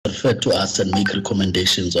refer to us and make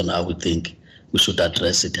recommendations on how we think we should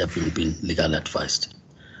address it, having been legally advised.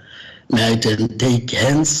 May I then take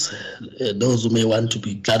hands, those who may want to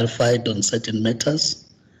be clarified on certain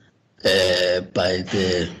matters by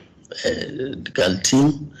the legal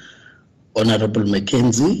team. Honorable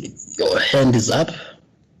Mackenzie, your hand is up.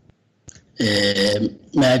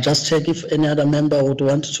 May I just check if any other member would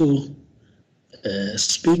want to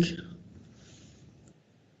speak?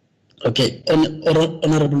 Okay,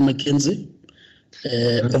 Honorable Mackenzie,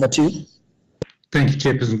 over to you. Thank you,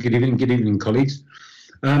 Chairperson. Good evening, colleagues.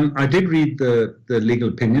 I did read the legal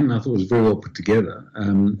opinion. I thought it was very well put together,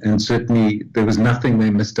 and certainly there was nothing they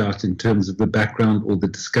missed out in terms of the background or the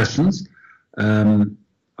discussions.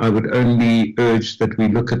 I would only urge that we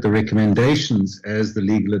look at the recommendations as the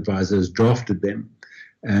legal advisors drafted them,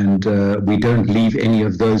 and we don't leave any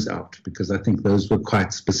of those out, because I think those were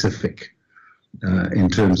quite specific in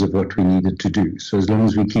terms of what we needed to do. So as long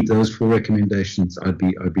as we keep those 4 recommendations, I'd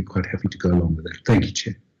be quite happy to go along with that. Thank you,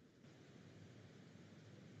 Chair.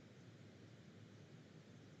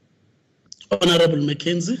 Honorable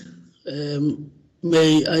Mackenzie,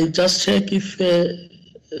 may I just check if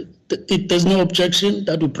there's no objection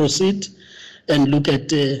that we proceed and look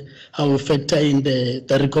at how we factor in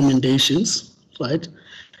the recommendations, right?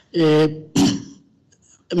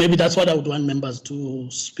 Maybe that's what I would want members to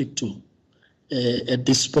speak to at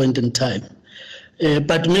this point in time.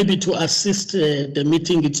 But maybe to assist the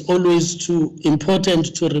meeting, it's always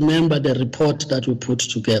important to remember the report that we put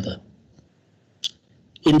together.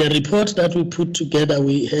 In the report that we put together,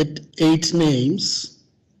 we had 8 names,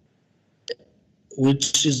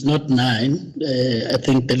 which is not 9. I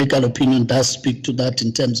think the legal opinion does speak to that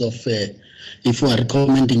in terms of if we are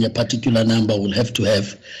recommending a particular number, we'll have to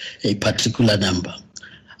have a particular number.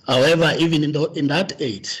 However, even in that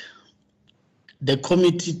 8, the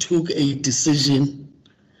committee took a decision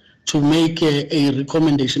to make a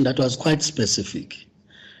recommendation that was quite specific,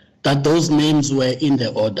 that those names were in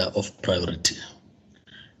the order of priority,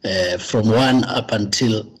 from 1 up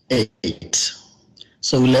until 8.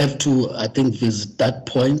 So we'll have to, I think, visit that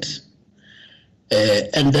point.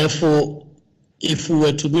 And therefore, if we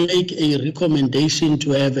were to make a recommendation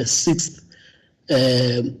to have a 6th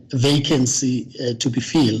vacancy to be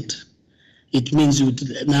filled, it means you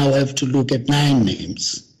would now have to look at 9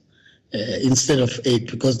 names instead of 8,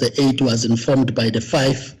 because the 8 was informed by the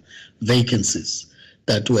 5 vacancies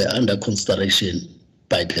that were under consideration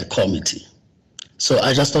by the committee. So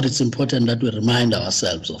I just thought it's important that we remind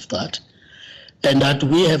ourselves of that, and that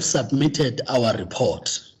we have submitted our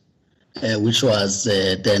report, which was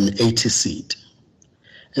then 80 seat.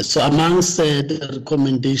 So amongst the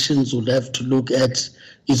recommendations we'll have to look at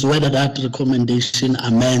is whether that recommendation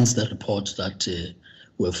amends the report that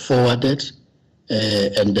were forwarded,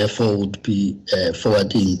 and therefore would be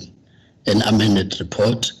forwarding an amended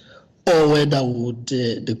report, or whether would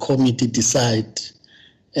the committee decide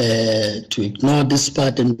to ignore this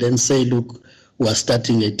part and then say, look, we are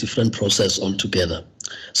starting a different process altogether.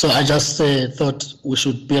 So I just thought we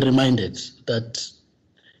should be reminded that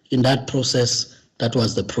in that process, that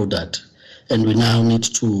was the product, and we now need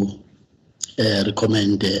to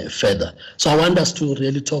recommend further. So I want us to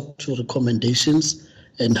really talk to recommendations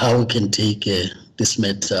and how we can take this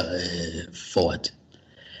matter forward.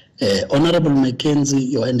 Honorable Mackenzie,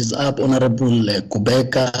 your hand is up. Honorable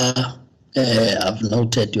Kubeka, I've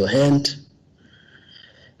noted your hand.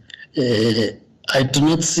 I do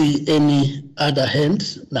not see any other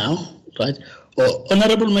hand now, right?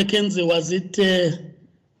 Honorable Mackenzie, was it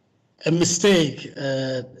a mistake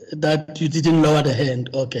that you didn't lower the hand?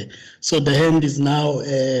 Okay, so the hand is now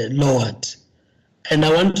lowered. And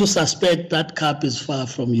I want to suspect that cap is far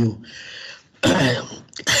from you.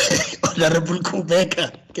 Honorable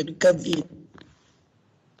Kubeka, can you come in?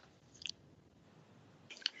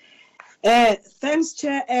 Thanks,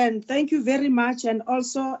 Chair, and thank you very much. And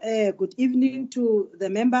also good evening to the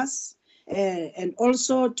members and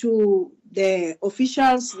also to the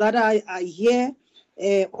officials that are here.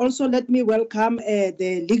 Also, let me welcome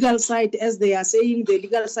the legal side. As they are saying, the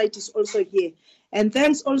legal side is also here. And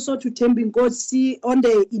thanks also to Tembinkosi on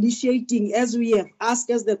the initiating, as we have asked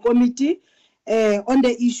as the committee, on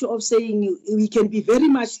the issue of saying we can be very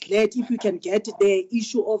much glad if we can get the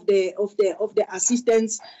issue of the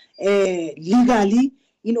assistance legally,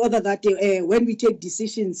 in order that when we take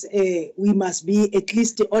decisions, we must be at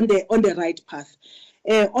least on the right path.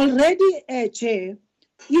 Already, Chair,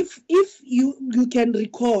 if you can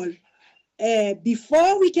recall,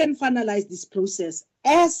 before we can finalize this process,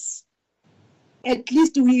 as at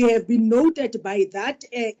least we have been noted by that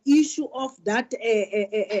issue of that,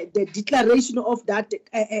 the declaration of that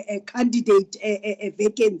candidate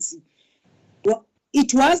vacancy. Well,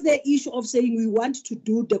 it was the issue of saying we want to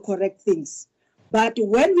do the correct things. But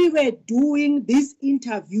when we were doing these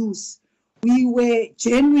interviews, we were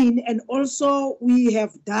genuine, and also we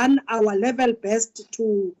have done our level best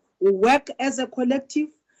to work as a collective.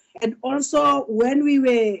 And also when we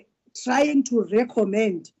were trying to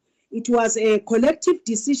recommend, it was a collective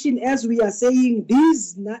decision, as we are saying,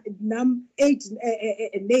 these 8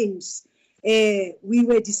 names, we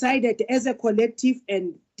were decided as a collective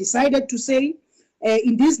and decided to say,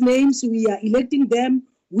 in these names, we are electing them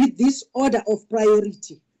with this order of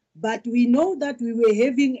priority. But we know that we were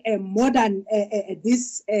having more than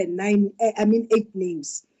this 8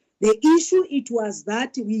 names. The issue, it was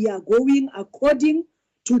that we are going according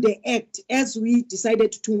to the Act, as we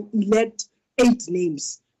decided to elect 8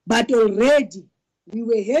 names. But already we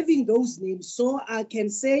were having those names. So I can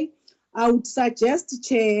say, I would suggest,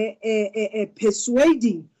 Chair,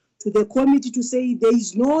 persuading to the committee to say there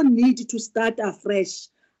is no need to start afresh.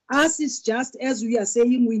 As is just as we are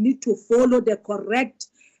saying, we need to follow the correct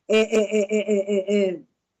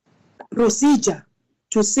procedure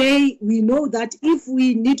to say we know that if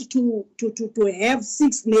we need to have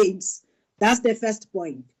 6 names, that's the first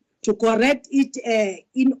point. To correct it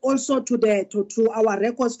in also to our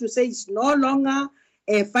records to say it's no longer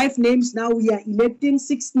 5 names, now we are electing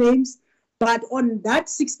 6 names, but on that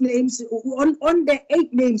 6 names, on the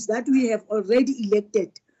 8 names that we have already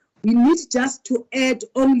elected, we need just to add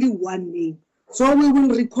only 1 name. So we will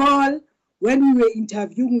recall when we were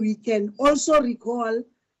interviewing, we can also recall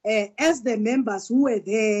as the members who were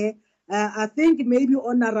there, I think maybe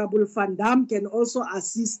Honorable Van Dam can also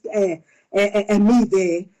assist me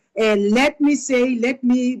there. Let me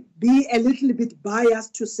be a little bit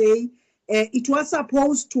biased to say it was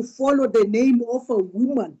supposed to follow the name of a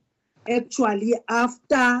woman actually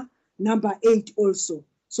after number 8 also.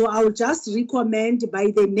 So I will just recommend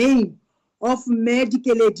by the name of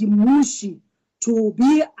Medikeledi Mushi to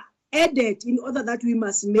be added in order that we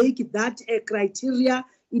must make that a criteria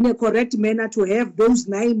in a correct manner to have those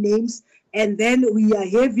 9 names. And then we are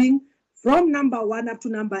having from number 1 up to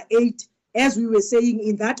number 8, as we were saying,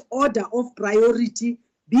 in that order of priority,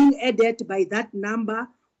 being added by that number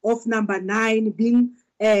of number 9 being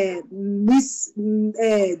Miss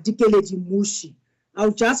Dikeledi Mushi.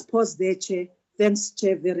 I'll just pause there, Chair. Thanks,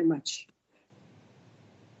 Chair, very much.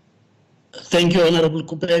 Thank you, Honorable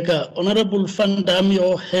Kupeka. Honorable Van Dam,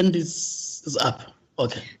 your hand is up.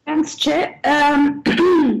 Okay. Thanks, Chair.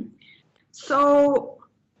 So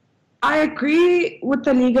I agree with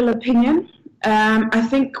the legal opinion. I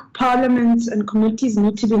think parliaments and committees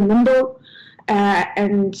need to be nimble,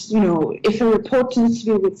 and if a report needs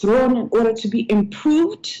to be withdrawn in order to be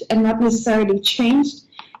improved and not necessarily changed,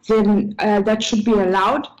 then that should be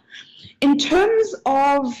allowed. In terms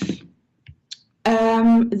of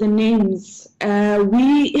the names,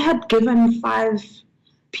 we had given 5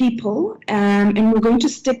 people, and we're going to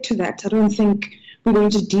stick to that. I don't think we're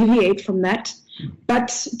going to deviate from that.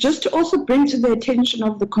 But just to also bring to the attention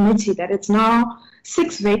of the committee that it's now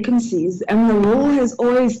 6 vacancies, and the rule has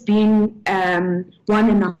always been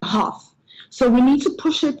 1.5. So we need to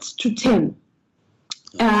push it to 10.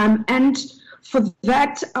 And for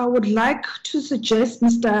that, I would like to suggest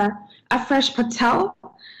Mr. Afresh Patel.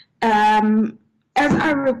 As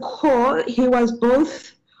I recall, he was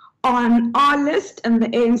both on our list and the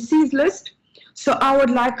ANC's list. So I would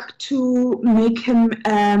like to make him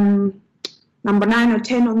number 9 or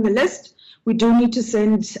 10 on the list. We do need to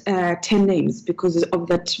send 10 names because of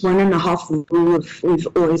that 1.5 rule we've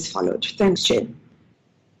always followed. Thanks, Chair.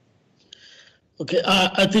 Okay,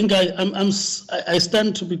 I think I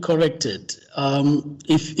stand to be corrected.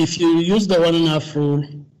 If you use the 1.5 rule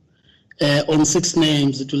on 6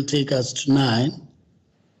 names, it will take us to 9,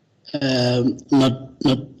 not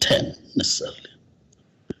 10 necessarily.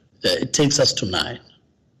 It takes us to 9.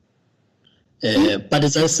 But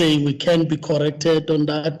as I say, we can be corrected on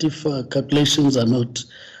that if calculations are not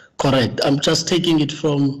correct. I'm just taking it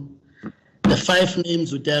from the 5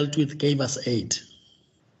 names we dealt with gave us 8.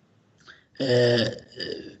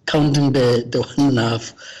 Counting the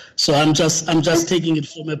 1.5. So I'm just taking it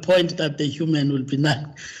from a point that the human will be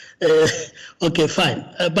 9. Okay, fine.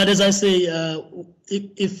 But as I say,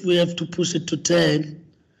 if we have to push it to 10,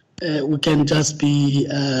 we can just be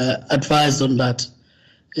advised on that.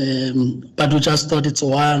 But we just thought it's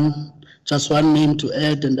just one name to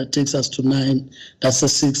add, and that takes us to 9. That's a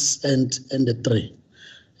 6 and a 3,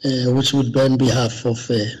 which would then be half of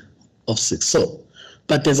 6. So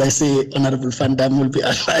But as I say, Honorable Van Dam will be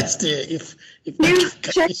advised if Please that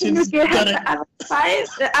check calculation in is again correct. the other side,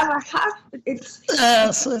 the other half. It's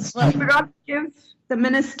So it's we fine. got to give the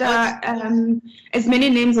minister as many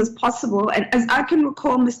names as possible. And as I can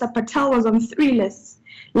recall, Mr. Patel was on 3 lists,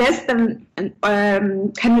 less than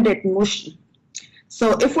candidate Mushi.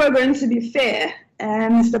 So if we're going to be fair,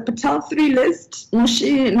 Mr. Patel 3 lists,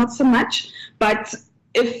 Mushi not so much, but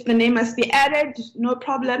if the name must be added, no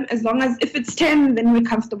problem. As long as if it's 10, then we're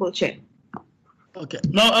comfortable, Chair. Okay.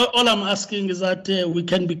 No, all I'm asking is that we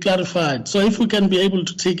can be clarified. So if we can be able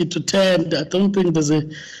to take it to 10, I don't think there's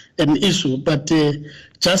an issue. But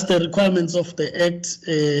just the requirements of the Act,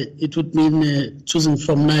 it would mean choosing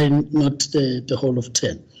from 9, not the whole of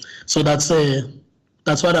 10. So that's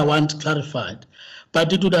what I want clarified.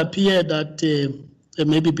 But it would appear that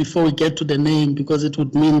maybe before we get to the name, because it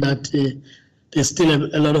would mean that there's still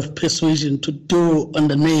a lot of persuasion to do on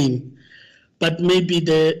the name, but maybe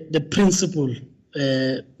the principle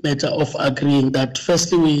matter of agreeing that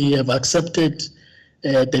firstly we have accepted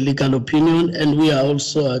the legal opinion, and we are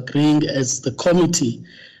also agreeing as the committee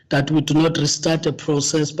that we do not restart a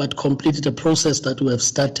process but complete the process that we have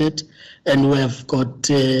started, and we have got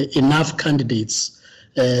enough candidates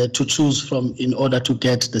to choose from in order to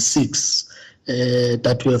get the 6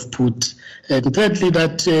 that we have put. And thirdly,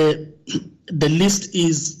 that the list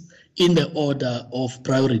is in the order of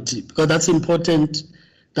priority, because that's important,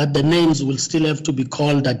 that the names will still have to be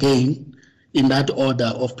called again in that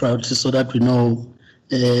order of priority so that we know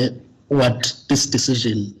what this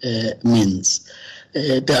decision means.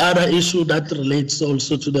 The other issue that relates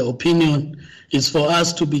also to the opinion is for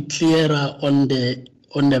us to be clearer on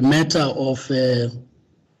the matter of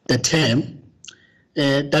the term,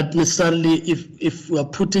 that necessarily if we are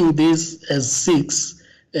putting this as 6,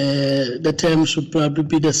 the term should probably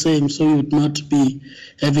be the same, so you would not be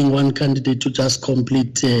having one candidate to just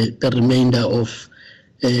complete the remainder of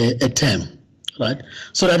a term, right?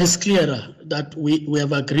 So that is clearer, that we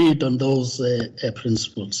have agreed on those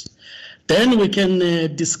principles. Then we can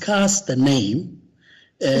discuss the name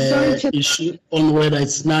issue on whether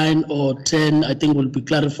it's 9 or 10. I think will be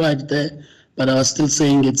clarified there, but I was still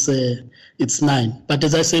saying it's 9. But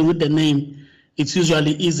as I say, with the name, it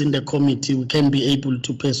usually is in the committee. We can be able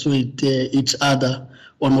to persuade each other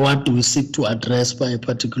on what do we seek to address by a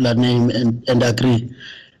particular name and agree.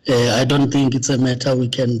 I don't think it's a matter we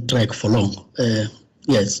can drag for long.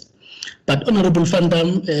 Yes. But Honorable Van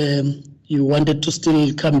Dam, you wanted to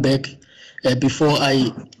still come back before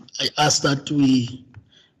I ask that we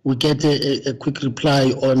get a quick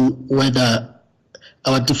reply on whether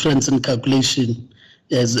our difference in calculation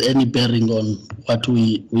has any bearing on what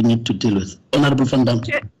we need to deal with. Honorable Van Dam.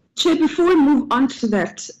 Chair, before we move on to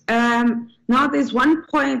that, now there's one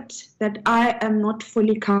point that I am not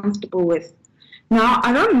fully comfortable with. Now,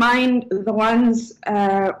 I don't mind the ones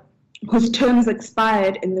whose terms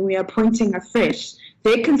expired and then we are appointing afresh.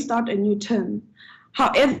 They can start a new term.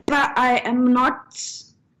 However, I am not,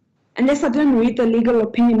 unless I don't read the legal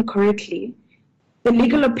opinion correctly, the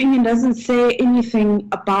legal opinion doesn't say anything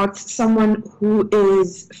about someone who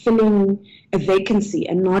is filling a vacancy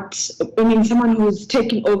and not, someone who's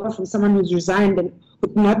taking over from someone who's resigned and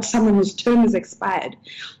not someone whose term is expired.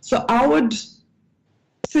 So I would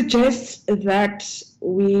suggest that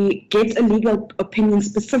we get a legal opinion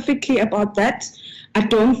specifically about that. I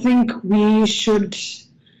don't think we should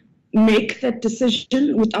make that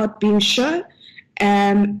decision without being sure.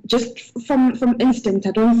 Just from instinct,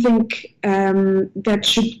 I don't think that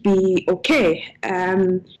should be okay.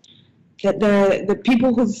 That the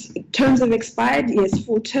people whose terms have expired, yes,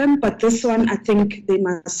 full term, but this one, I think they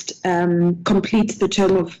must complete the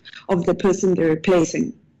term of the person they're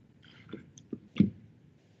replacing.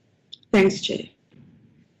 Thanks, Chair.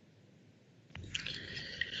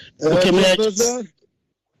 Okay,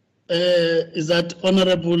 is that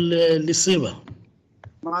Honorable Lisiba?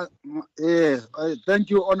 Thank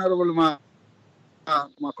you, Honorable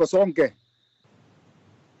Makosonke.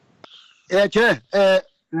 Chair,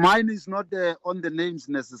 mine is not on the names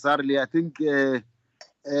necessarily. I think the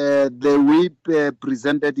whip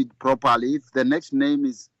presented it properly. If the next name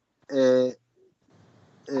is the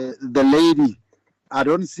lady, I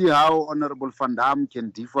don't see how Honorable Van Dam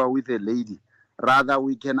can differ with a lady. Rather,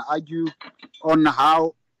 we can argue on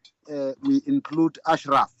how we include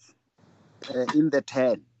Ashraf in the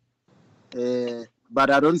 10. But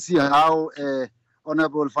I don't see how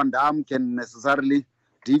Honorable Van Dam can necessarily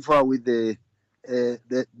differ with the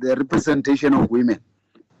representation of women.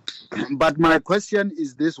 But my question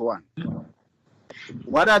is this one.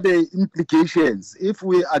 What are the implications if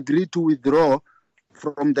we agree to withdraw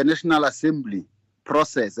from the National Assembly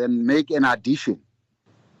process and make an addition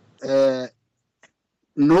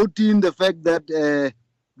noting the fact that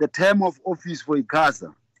the term of office for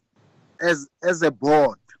ICASA as a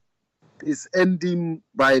board is ending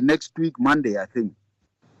by next week, Monday, I think.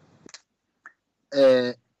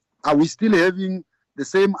 Are we still having the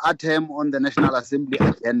same item on the National Assembly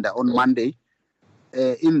agenda on Monday?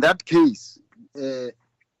 In that case,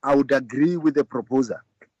 I would agree with the proposer.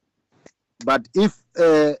 But if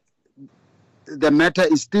the matter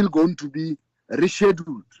is still going to be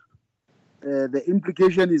rescheduled, the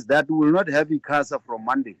implication is that we will not have ICASA from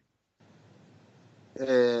Monday.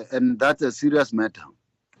 And that's a serious matter.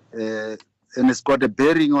 And it's got a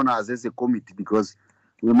bearing on us as a committee because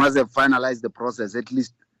we must have finalized the process at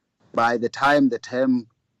least by the time the term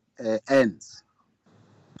ends.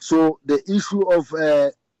 So the issue of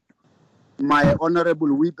my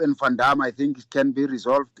Honorable Whip and Van Dam, I think can be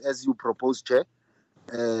resolved as you propose, Chair.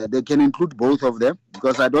 They can include both of them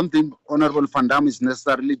because I don't think Honorable Van Dam is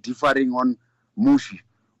necessarily differing on Mushi.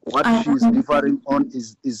 What she is differing on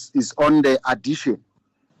is on the addition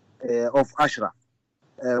of Ashraf,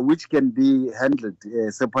 which can be handled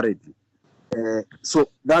separately. So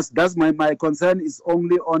that's my concern is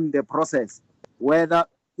only on the process, whether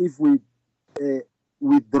if we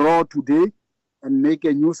withdraw today and make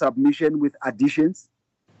a new submission with additions,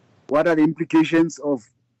 what are the implications of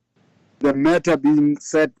the matter being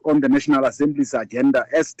set on the National Assembly's agenda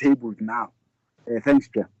as tabled now? Thanks,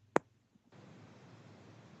 Chair.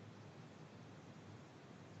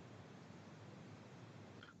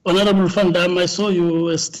 Honorable Van Dam, I saw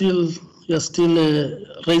you're still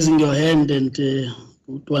raising your hand and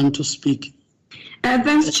would want to speak.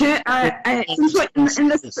 Thanks, Chair.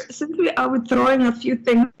 Since we are withdrawing a few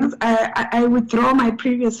things, I withdraw my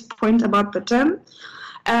previous point about the term.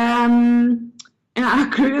 And I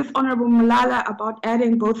agree with Honorable Malala about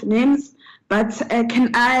adding both names, but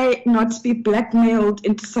can I not be blackmailed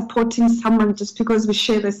into supporting someone just because we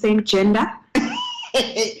share the same gender?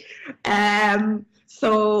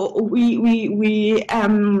 So we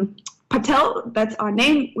Patel, that's our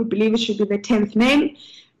name. We believe it should be the 10th name.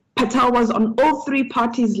 Patel was on all three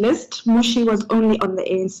parties' list. Mushi was only on the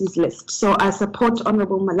ANC's list. So I support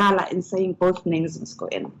Honorable Malala in saying both names must go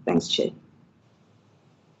in. Thanks, Chair.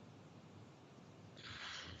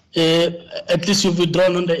 At least you've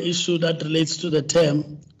withdrawn on the issue that relates to the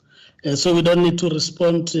term. So we don't need to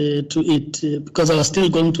respond to it because I was still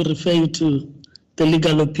going to refer you to the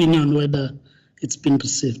legal opinion whether it's been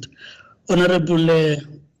received. Honorable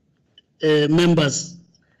members,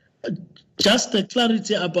 just a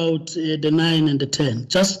clarity about the 9 and the 10.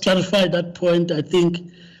 Just clarify that point. I think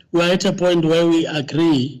we're at a point where we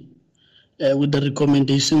agree with the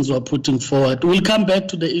recommendations we're putting forward. We'll come back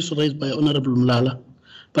to the issue raised by Honorable Malala,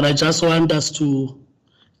 but I just want us to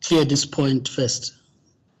clear this point first.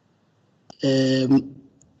 Whether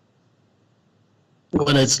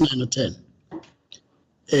it's 9 or 10.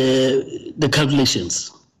 The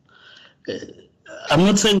calculations. I'm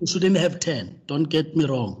not saying we shouldn't have 10, don't get me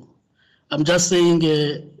wrong. I'm just saying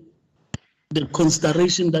the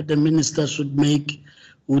consideration that the minister should make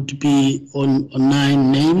would be on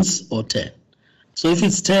 9 names or 10. So if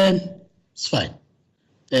it's 10, it's fine.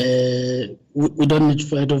 We don't need to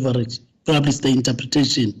fight over it. Probably it's the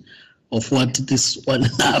interpretation of what this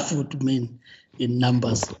 1.5 would mean in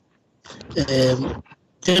numbers.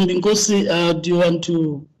 Thembinkosi, do you want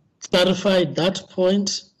to clarify that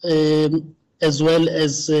point as well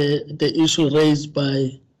as the issue raised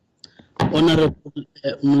by Honorable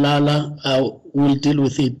Malala? We'll deal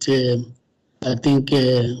with it, I think,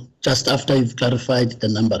 just after you've clarified the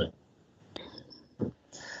number.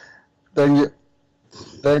 Thank you.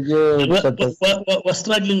 Thank you. We're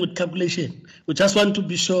struggling with calculation. We just want to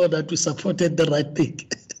be sure that we supported the right thing.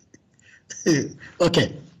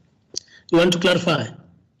 Okay. You want to clarify?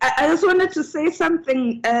 I just wanted to say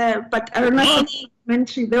something, but I don't know if it's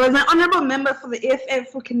complimentary. There was an honorable member for the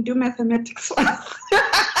EFF who can do mathematics.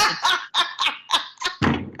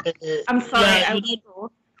 I'm sorry.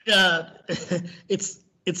 Yeah,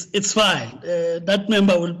 it's fine. That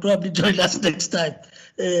member will probably join us next time.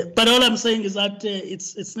 But all I'm saying is that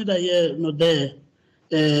it's neither here nor there.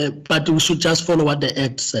 But we should just follow what the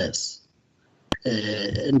Act says.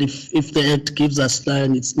 And if the Act gives us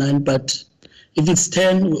 9, it's 9. But if it's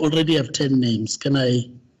 10, we already have 10 names. Can I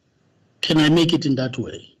make it in that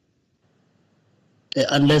way?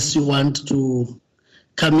 Unless you want to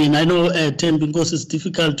come in. I know, Thembinkosi, it's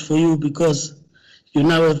difficult for you because you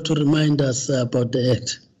now have to remind us about the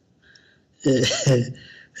Act.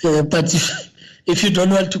 But if you don't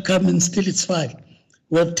want to come in, still it's fine.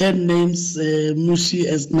 We have 10 names, Mushi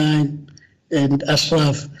as 9 and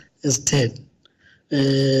Ashraf as 10.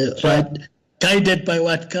 Right. guided by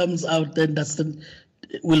what comes out, then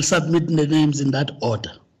we'll submit the names in that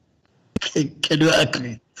order. Can you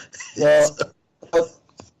agree?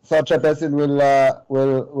 So Chairperson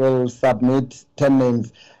will submit 10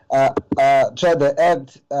 names. Chair, the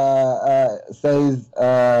Act says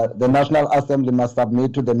the National Assembly must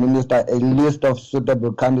submit to the Minister a list of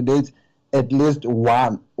suitable candidates, at least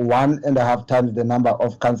 1.5 times the number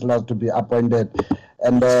of councillors to be appointed.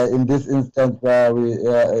 And in this instance,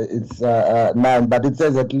 it's 9, but it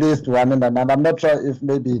says at least 1.5. I'm not sure if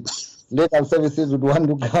maybe legal services would want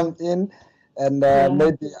to come in and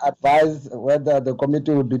maybe advise whether the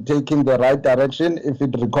committee would be taking the right direction if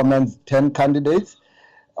it recommends 10 candidates,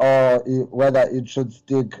 or whether it should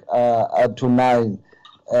stick to 9,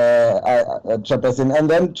 Chairperson. And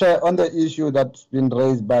then, Chair, on the issue that's been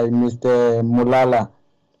raised by Mr. Mulala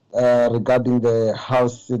regarding the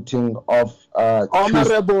house sitting of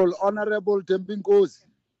Honorable Tembinkosi.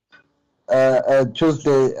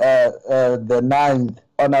 Tuesday, the 9th,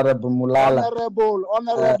 Honorable Mulala.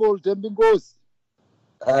 Honorable Tembinkosi.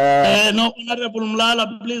 No, Honorable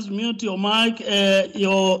Mulala, please mute your mic.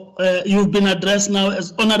 You've been addressed now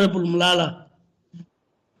as Honorable Mulala.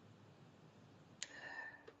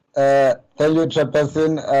 Thank you,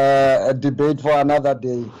 Chairperson. A debate for another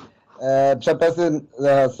day. Chairperson,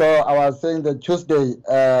 so I was saying the Tuesday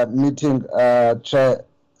meeting,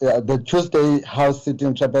 the Tuesday House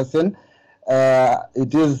sitting, Chairperson,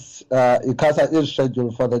 it is, ICASA is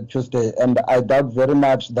scheduled for the Tuesday, and I doubt very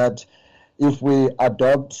much that if we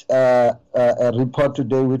adopt a report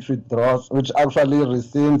today which actually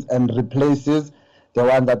rescinds and replaces the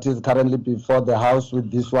one that is currently before the House with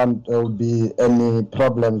this one, there will be any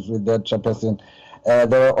problems with that, Chairperson.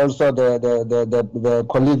 There are also the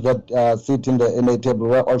colleagues that sit in the NA table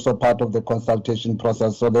were also part of the consultation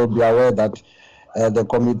process, so they'll be aware that the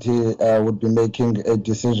committee would be making a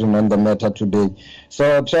decision on the matter today.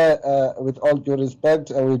 So, Chair, with all due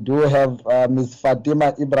respect, we do have Ms.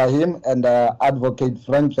 Fatima Ibrahim and Advocate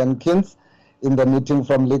Frank Jenkins in the meeting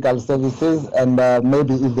from Legal Services, and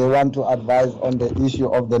maybe if they want to advise on the issue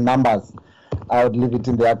of the numbers, I would leave it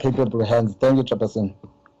in their capable hands. Thank you, Chairperson.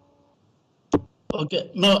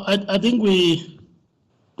 Okay, no, I think we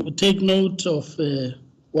take note of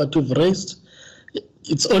what you've raised.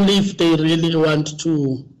 It's only if they really want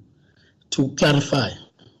to clarify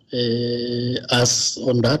us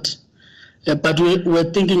on that. But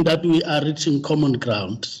we're thinking that we are reaching common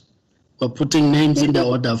ground. We're putting names in the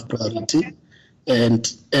order of priority, and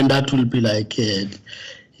that will be like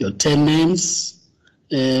your 10 names.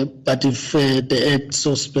 But if the Act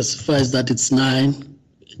so specifies that it's 9,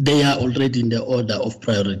 they are already in the order of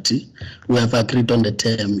priority. We have agreed on the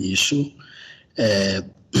term issue.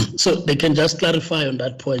 So they can just clarify on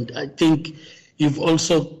that point. I think you've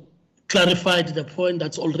also clarified the point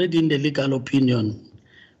that's already in the legal opinion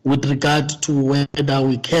with regard to whether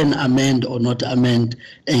we can amend or not amend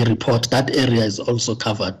a report. That area is also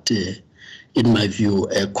covered, in my view,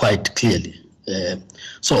 quite clearly.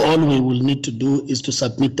 So all we will need to do is to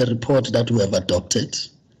submit the report that we have adopted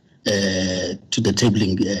to the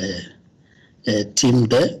tabling team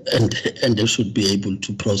there, and they should be able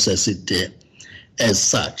to process it as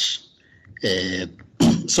such.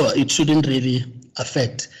 So it shouldn't really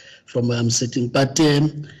affect from where I'm sitting. But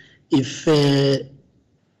if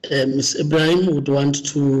Ms. Ibrahim would want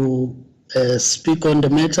to speak on the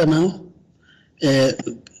matter now,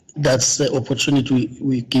 that's the opportunity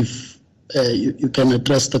we give. You can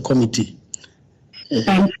address the committee.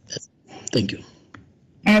 Thank you.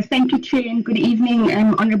 Thank you, Chair, and good evening,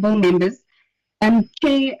 honourable members.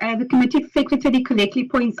 Chair, the committee secretary correctly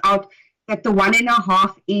points out that the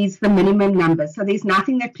 1.5 is the minimum number. So there's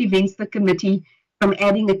nothing that prevents the committee from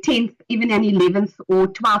adding a 10th, even an 11th or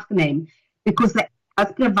 12th name, because that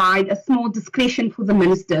does provide a small discretion for the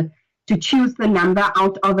minister to choose the number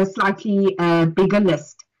out of a slightly bigger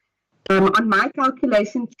list. On my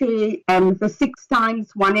calculation, Chair, the 6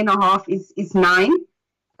 times 1.5 is 9.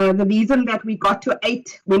 The reason that we got to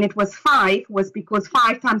 8 when it was 5 was because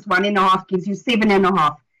 5 times 1.5 gives you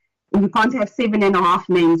 7.5. And you can't have 7.5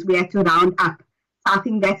 names. We had to round up. So I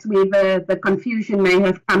think that's where the confusion may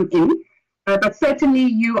have come in. But certainly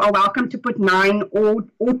you are welcome to put 9 or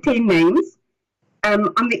 10 names.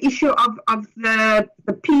 On the issue of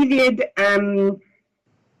the period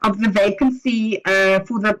of the vacancy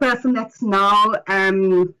for the person that's now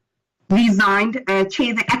resigned,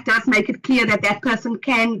 Chair, the Act does make it clear that that person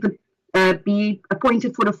can be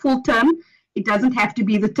appointed for a full term. It doesn't have to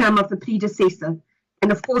be the term of the predecessor.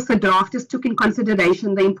 And of course, the drafters took in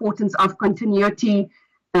consideration the importance of continuity,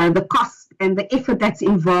 the cost and the effort that's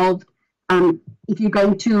involved if you're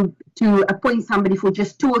going to appoint somebody for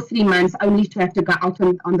just 2 or 3 months, only to have to go out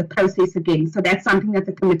on the process again. So that's something that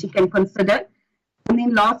the committee can consider. And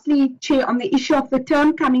then lastly, Chair, on the issue of the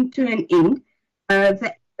term coming to an end,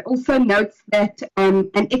 that also notes that an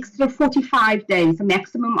extra 45 days, a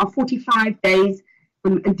maximum of 45 days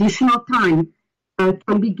additional time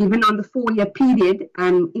can be given on the 4-year period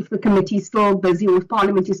if the committee is still busy or if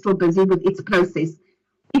Parliament is still busy with its process.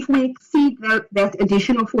 If we exceed that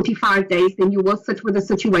additional 45 days, then you will sit with a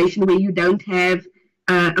situation where you don't have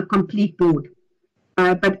a complete board.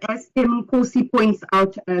 But as Chairman Nkosi points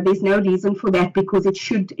out, there's no reason for that because it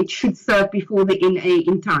should serve before the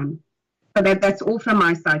NA in time. So that's all from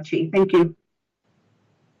my side, Chair. Thank you.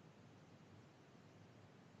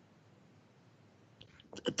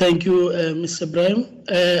 Thank you, Mr. Ibrahim.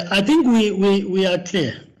 I think we are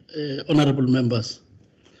clear, honourable members,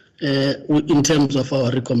 in terms of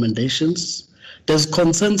our recommendations. There's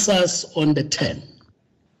consensus on the 10.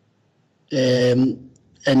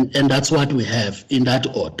 And that's what we have in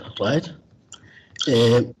that order, right?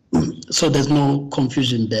 So there's no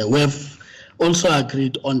confusion there. We have also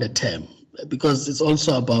agreed on the term because it's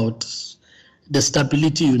also about the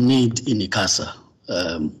stability you need in ICASA.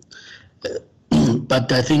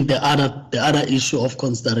 But I think the other issue of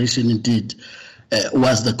consideration indeed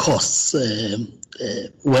was the costs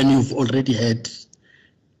when you've already had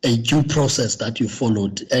a due process that you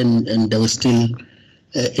followed and there was still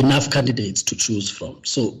enough candidates to choose from.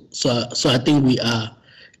 So I think we are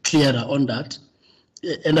clearer on that.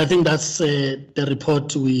 And I think that's the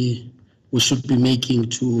report we should be making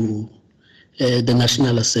to the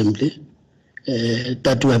National Assembly,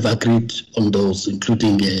 that we have agreed on those,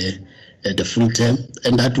 including the full term,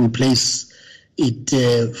 and that will place it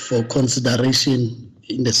for consideration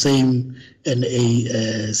in the same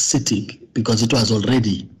NA sitting, because it was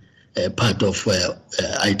already part of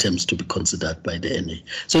items to be considered by the NA.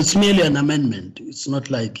 So it's merely an amendment. It's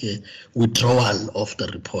not like a withdrawal of the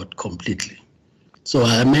report completely. So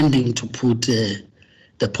I'm amending to put the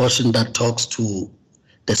portion that talks to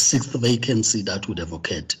the 6th vacancy that would have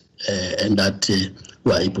occurred and that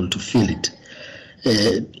we are able to fill it.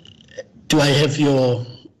 Do I have your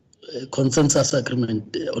consensus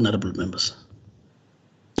agreement, honourable members?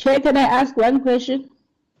 Chair, can I ask one question?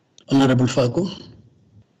 Honourable Faku.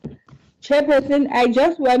 Chairperson, I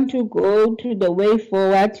just want to go to the way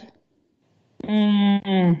forward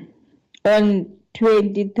on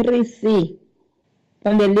 23C,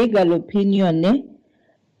 on the legal opinion.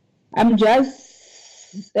 I'm just,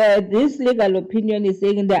 this legal opinion is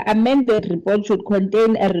saying the amended report should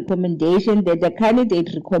contain a recommendation that the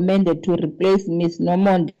candidate recommended to replace Ms.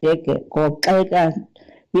 Nomondeke Gokeka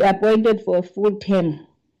be appointed for a full term.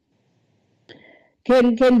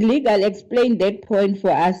 Can legal explain that point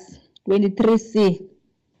for us? 23C.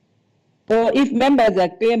 Or if members are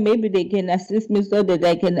clear, maybe they can assist me so that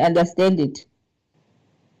I can understand it.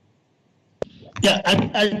 Yeah,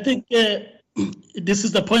 I think this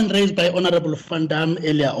is the point raised by Honourable Van Dam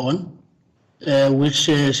earlier on, which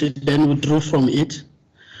she then withdrew from it,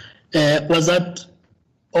 was that,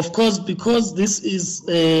 of course, because this is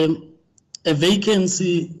a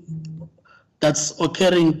vacancy that's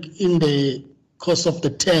occurring in the course of the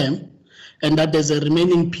term, and that there's a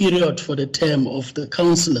remaining period for the term of the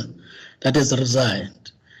councillor that has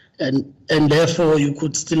resigned. And therefore, you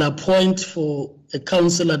could still appoint for a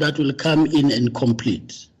councillor that will come in and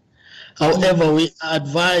complete. However, we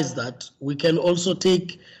advise that we can also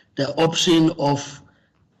take the option of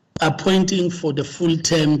appointing for the full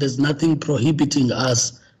term. There's nothing prohibiting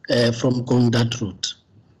us from going that route.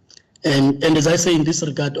 And as I say in this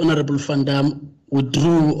regard, Honourable Van Dam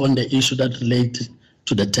withdrew on the issue that related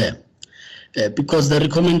to the term. Because the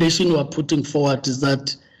recommendation we are putting forward is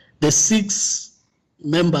that the 6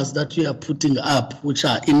 members that we are putting up, which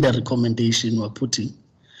are in the recommendation we are putting,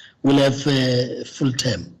 will have a full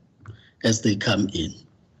term as they come in.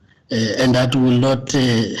 And that will not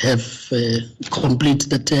complete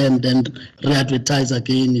the term, then re-advertise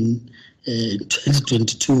again in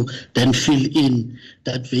 2022, then fill in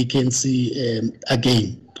that vacancy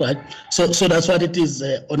again, right? So that's what it is,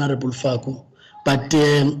 Honourable Faku. But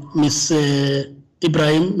Ms.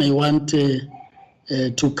 Ibrahim may want to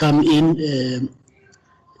come in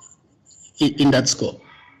that scope.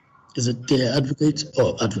 Is it advocate?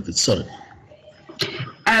 Oh, advocate, sorry.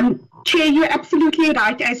 Chair, you're absolutely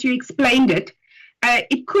right as you explained it.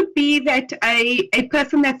 It could be that a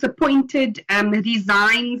person that's appointed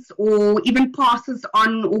resigns or even passes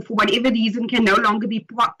on, or for whatever reason can no longer be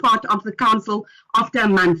part of the council after a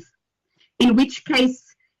month, in which case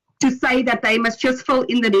to say that they must just fill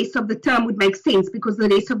in the rest of the term would make sense, because the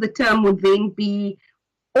rest of the term would then be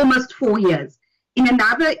almost 4 years. In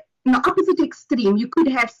the opposite extreme, you could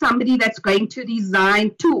have somebody that's going to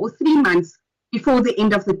resign 2 or 3 months before the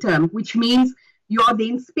end of the term, which means you are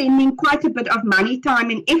then spending quite a bit of money, time,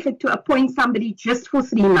 and effort to appoint somebody just for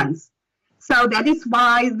 3 months. So that is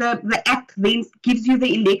why the Act then gives you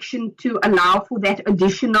the election to allow for that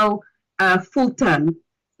additional full term,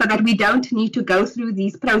 so that we don't need to go through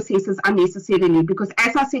these processes unnecessarily. Because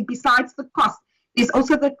as I said, besides the cost, there's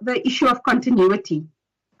also the issue of continuity.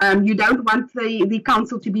 You don't want the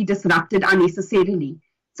council to be disrupted unnecessarily.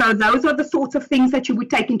 So those are the sorts of things that you would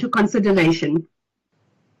take into consideration.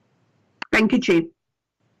 Thank you, Chair.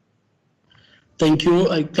 Thank you.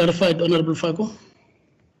 I clarified, Honorable Faku.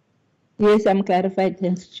 Yes, I'm clarified.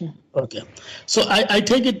 Thanks, Chair. Okay. So I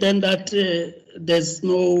take it then that there's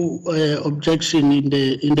no objection in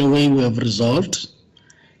the way we have resolved.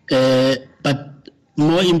 But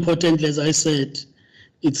more importantly, as I said,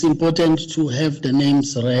 it's important to have the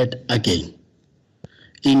names read again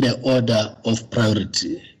in the order of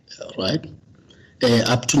priority, right?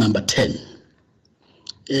 Up to number 10.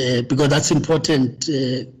 Because that's important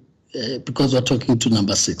because we're talking to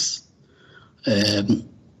number 6.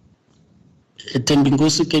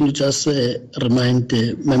 Tembingusi, can you just remind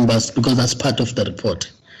the members, because that's part of the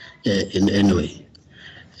report in any way,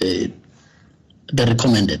 the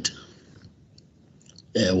recommended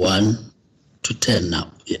 1 to 10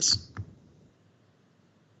 now, yes.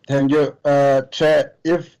 Thank you, Chair.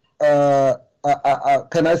 If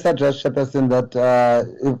can I suggest, Chairperson, that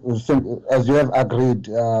as you have agreed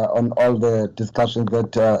on all the discussions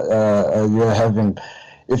that you are having,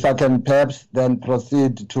 if I can perhaps then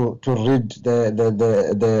proceed to read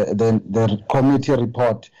the committee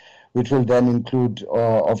report, which will then include,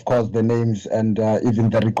 of course, the names and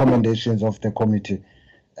even the recommendations of the committee,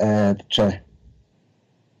 Chair.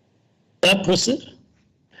 Proceed.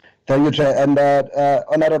 Thank you, Chair. And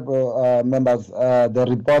honorable members, the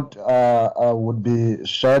report would be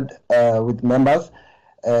shared with members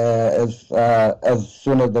as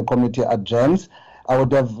soon as the committee adjourns. I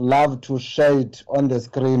would have loved to share it on the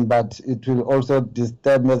screen, but it will also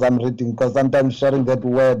disturb me as I'm reading, because sometimes sharing that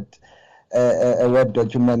word, a word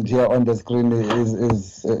document here on the screen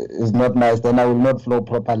is not nice. Then I will not flow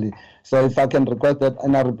properly. So if I can request that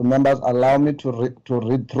honorable members allow me to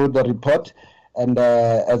read through the report. And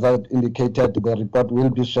as I indicated, the report will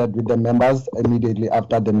be shared with the members immediately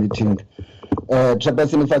after the meeting.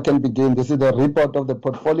 Chairperson, if I can begin, this is the report of the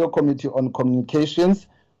Portfolio Committee on Communications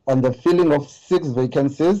on the filling of 6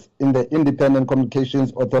 vacancies in the Independent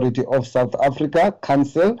Communications Authority of South Africa,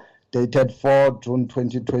 Council, dated 4 June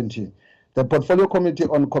 2020. The Portfolio Committee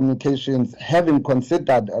on Communications, having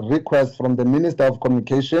considered a request from the Minister of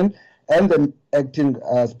Communication and the acting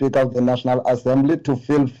Speaker of the National Assembly to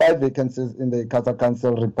fill 5 vacancies in the ICASA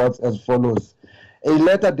Council, reports as follows. A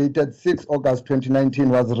letter dated 6 August 2019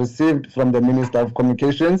 was received from the Minister of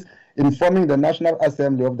Communications informing the National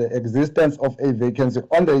Assembly of the existence of a vacancy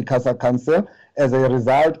on the ICASA Council as a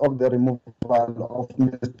result of the removal of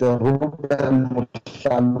Mr. Ruben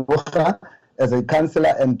Mutalucha as a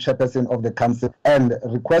councillor and chairperson of the council, and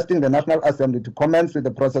requesting the National Assembly to commence with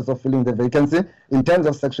the process of filling the vacancy in terms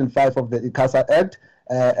of Section 5 of the ICASA Act,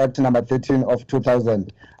 Act number 13 of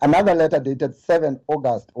 2000. Another letter dated 7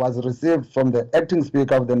 August was received from the acting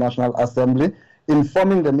Speaker of the National Assembly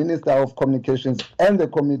informing the Minister of Communications and the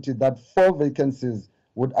committee that 4 vacancies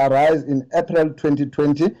would arise in April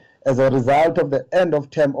 2020 as a result of the end of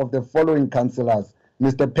term of the following councillors: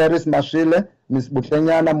 Mr. Paris Mashile, Ms.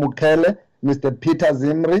 Butlenyana Mukele, Mr. Peter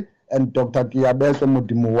Zimri, and Dr. Kiabeso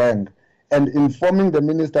Mudimuweng, and informing the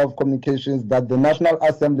Minister of Communications that the National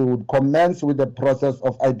Assembly would commence with the process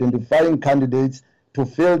of identifying candidates to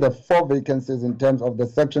fill the 4 vacancies in terms of the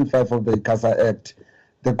Section 5 of the ICASA Act.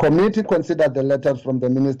 The committee considered the letters from the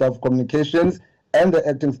Minister of Communications and the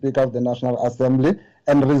acting Speaker of the National Assembly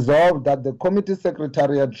and resolved that the committee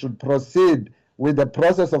secretariat should proceed with the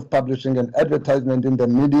process of publishing an advertisement in the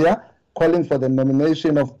media calling for the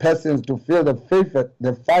nomination of persons to fill the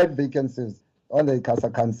 5 vacancies on the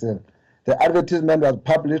ICASA Council. The advertisement was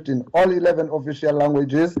published in all 11 official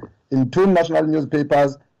languages, in 2 national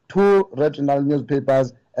newspapers, 2 regional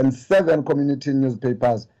newspapers, and 7 community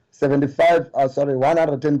newspapers.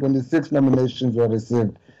 126 nominations were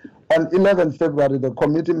received. On 11 February, the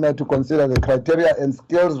committee met to consider the criteria and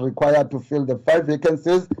skills required to fill the 5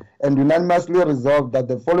 vacancies and unanimously resolved that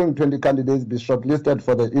the following 20 candidates be shortlisted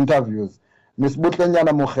for the interviews: Ms.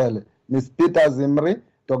 Butlenyana Mukele, Ms. Peter Zimri,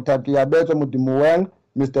 Dr. Kiabeso Mudimuweng,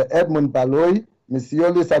 Mr. Edmund Baloyi, Ms.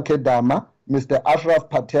 Yolisa Kedama, Mr. Ashraf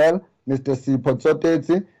Patel, Mr. Sipho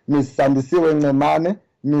Tsotetsi, Ms. Sandisiwe Ngemane,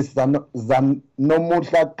 Ms.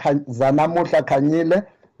 Zanamutla Kanyile,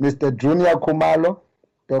 Mr. Junior Kumalo,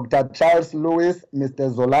 Dr. Charles Lewis, Mr.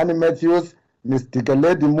 Zolani Matthews, Ms.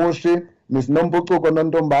 Dikeledi Mushi, Ms. Nomputuko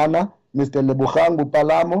Nondombana, Mr. Lebuhangu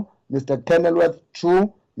Palamo, Mr. Kenelworth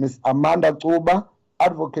Chu, Ms. Amanda Tsuba,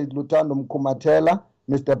 Advocate Lutando Mkumatela,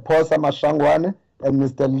 Mr. Posa Mashangwane, and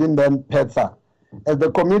Mr. Lyndon Petsa. As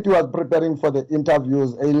the committee was preparing for the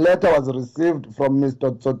interviews, a letter was received from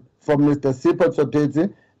Mr. Sipho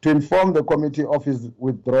Tsotetsi to inform the committee of his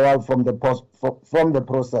withdrawal from the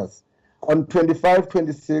process. On 25,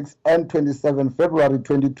 26, and 27 February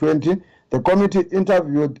 2020, the committee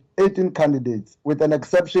interviewed 18 candidates, with an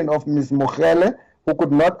exception of Ms. Mokhele, who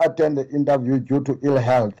could not attend the interview due to ill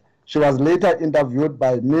health. She was later interviewed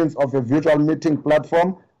by means of a virtual meeting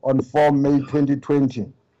platform on 4 May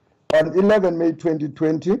 2020. On 11 May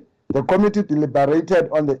 2020, the committee deliberated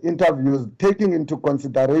on the interviews, taking into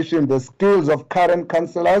consideration the skills of current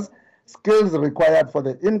councillors, skills required for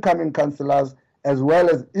the incoming councillors, as well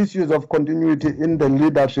as issues of continuity in the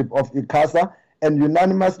leadership of ICASA, and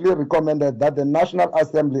unanimously recommended that the National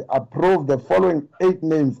Assembly approve the following 8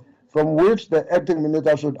 names, from which the acting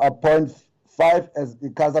minister should appoint 5 as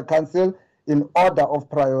ICASA Council in order of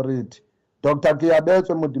priority. Dr.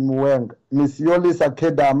 Kiabetso Mudimuweng, Ms. Yolisa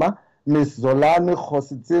Kedama, Ms. Zolani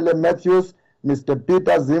Khositsile Matthews, Mr.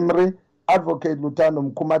 Peter Zimri, Advocate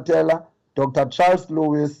Lutando Mkumatela, Dr. Charles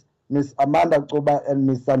Lewis, Ms. Amanda Tsuba, and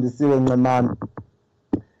Ms. Sandisiwe Ngcemane.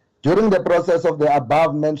 During the process of the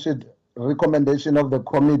above-mentioned recommendation of the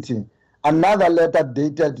committee, another letter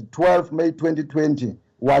dated 12 May 2020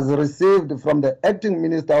 was received from the Acting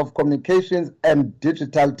Minister of Communications and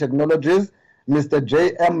Digital Technologies, Mr.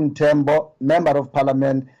 J.M. Mthembu, Member of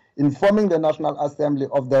Parliament, informing the National Assembly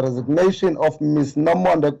of the resignation of Ms.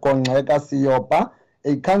 Nomonde Kongeka Siyopa,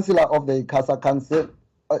 a councillor of the ICASA Council,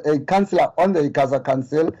 a councillor on the ICASA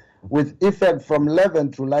Council, with effect from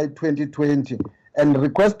 11 July 2020, and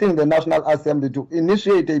requesting the National Assembly to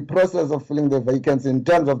initiate a process of filling the vacancy in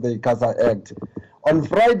terms of the ICASA Act. On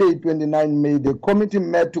Friday, 29 May, the committee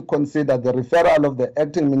met to consider the referral of the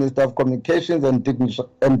Acting Minister of Communications and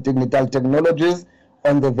Digital Technologies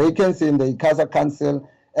on the vacancy in the ICASA Council,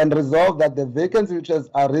 and resolved that the vacancy which has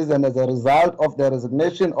arisen as a result of the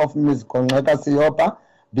resignation of Ms. Kongeka Siyopa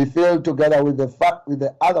be filled together with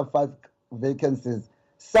the other 5 vacancies,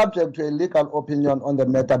 subject to a legal opinion on the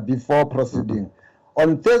matter before proceeding.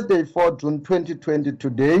 On Thursday, 4 June 2020,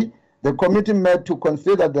 today, the committee met to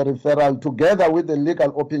consider the referral together with the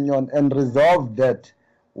legal opinion and resolved that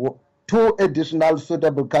 2 additional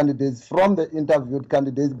suitable candidates from the interviewed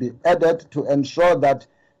candidates be added to ensure that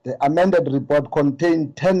the amended report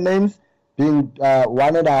contained 10 names, being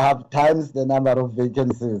 1.5 times the number of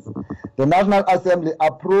vacancies. The National Assembly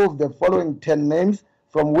approved the following 10 names,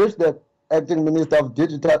 from which the Acting Minister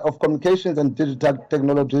of Communications and Digital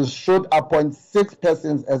Technologies should appoint 6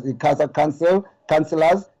 persons as ICASA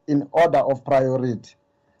councillors in order of priority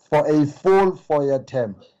for a full 4-year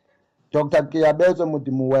term. Dr. Kiabetso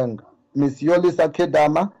Mudimuweng, Ms. Yolisa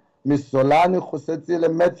Kedama, Ms. Zolani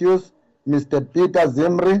Khosetsile Matthews, Mr. Peter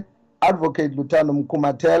Zimri, Advocate Lutando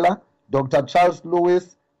Mkumatela, Dr. Charles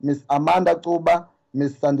Lewis, Ms. Amanda Tsuba,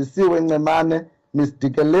 Ms. Sandisiwe Ngcemane, Ms.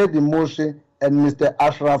 Dikeledi Mushi, and Mr.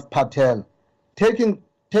 Ashraf Patel. Taking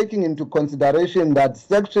into consideration that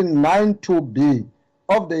Section 9(2)(b)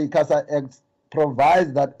 of the ICASA Act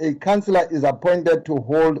provides that a councillor is appointed to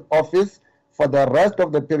hold office for the rest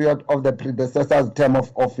of the period of the predecessor's term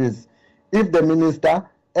of office, if the minister,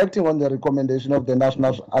 acting on the recommendation of the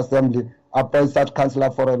National Assembly, appoints such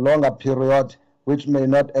councillor for a longer period which may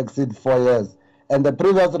not exceed 4 years. And the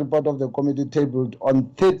previous report of the committee tabled on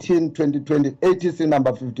 13/2020, ATC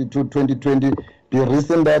number 52/2020, be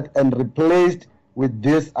rescinded and replaced with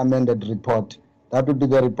this amended report. That would be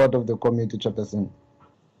the report of the committee, Chairperson.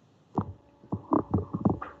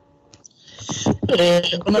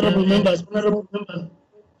 Honorable members,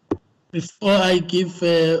 before I give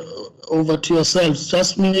over to yourselves,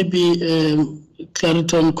 just maybe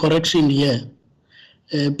clarity on correction here,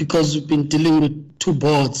 because we've been dealing with 2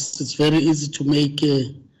 boards. It's very easy to make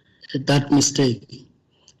that mistake.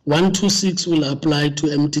 126 will apply to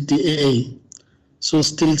MTDAA, so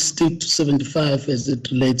still stick to 75 as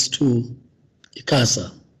it relates to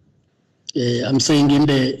ICASA. I'm saying in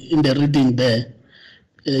the reading there,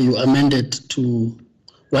 you amended to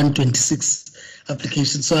 126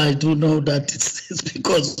 application. So I do know that it's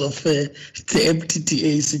because of the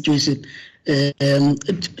MTDAA situation,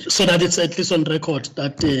 so that it's at least on record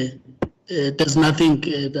that there's nothing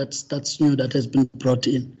that's new that has been brought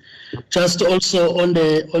in. Just also on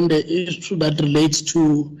the issue that relates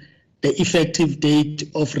to the effective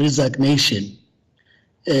date of resignation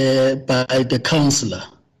by the councillor.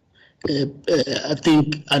 I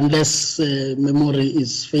think, unless memory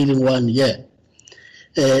is failing one year,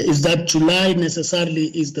 is that July necessarily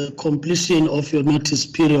is the completion of your notice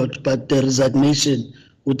period, but the resignation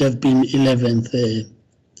would have been 11th,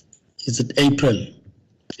 is it April,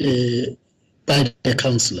 by the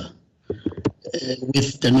councillor,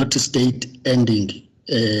 with the notice date ending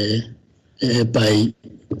by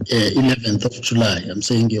 11th of July. I'm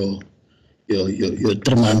saying your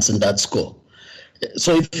 3 months in that score.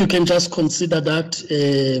 So if you can just consider that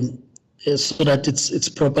so that it's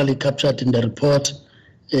properly captured in the report,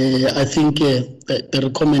 I think the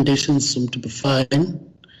recommendations seem to be fine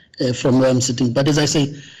from where I'm sitting. But as I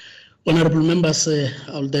say, honourable members,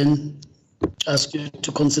 I'll then ask you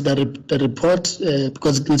to consider the report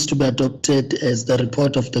because it needs to be adopted as the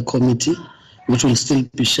report of the committee, which will still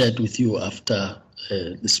be shared with you after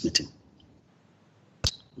this meeting.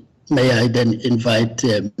 May I then invite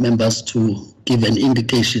members to give an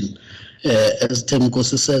indication, as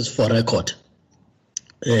Temkosi says, for record,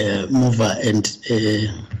 mover and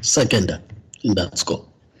seconder in that score.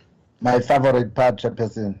 My favorite part,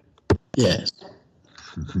 Chairperson. Yes.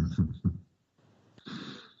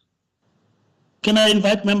 Can I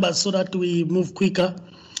invite members so that we move quicker?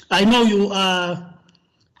 I know you are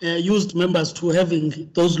used members to having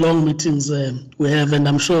those long meetings we have, and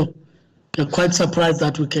I'm sure you're quite surprised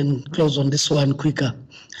that we can close on this one quicker,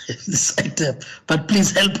 this item. But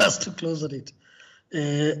please help us to close on it.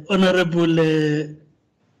 Honorable,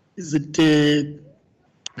 is it?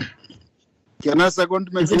 Can I second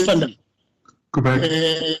Mackenzie? Go back.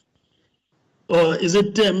 Or is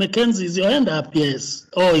it Mackenzie? Is your hand up? Yes.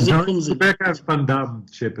 Oh, is it Pumzile? Go back as Van Dam,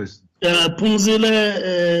 Chairperson.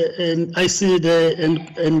 Pumzile, and I see the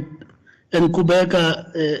and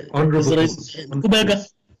Kubeka. Honorable Kubeka.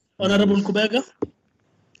 Honorable Kubeka.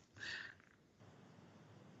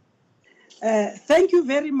 Thank you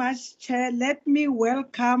very much, Chair. Let me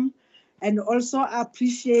welcome and also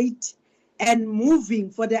appreciate and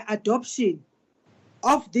moving for the adoption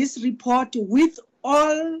of this report with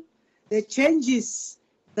all the changes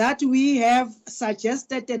that we have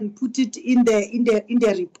suggested and put it in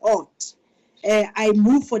the report. I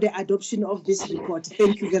move for the adoption of this report.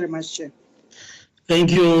 Thank you very much, Chair.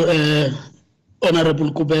 Thank you,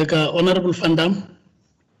 Honorable Kubeka. Honorable Van Dam.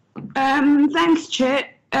 Thanks, Chair.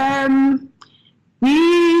 I'll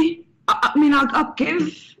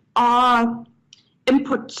give our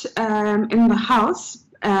input in the House,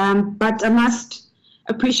 but I must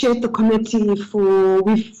appreciate the committee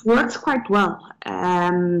we've worked quite well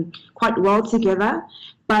together,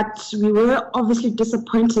 but we were obviously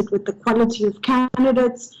disappointed with the quality of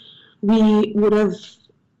candidates. We would have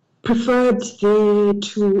preferred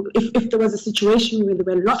if there was a situation where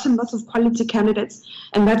there were lots and lots of quality candidates,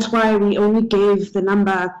 and that's why we only gave the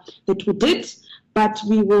number that we did, but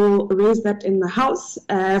we will raise that in the House.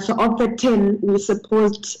 So of the 10, we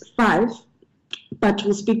support 5, but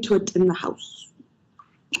we'll speak to it in the House.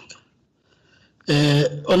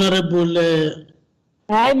 Honorable.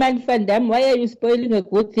 Hi, man, Van Dam, why are you spoiling a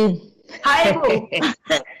good thing? Hi, Bo.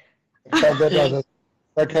 That was a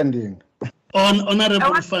seconding.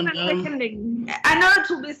 Honorable Van Dam. I know it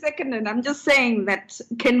will be seconded. I'm just saying that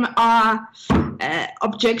can our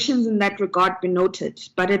objections in that regard be noted,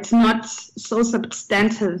 but it's not so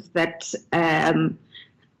substantive that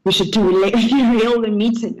we should derail the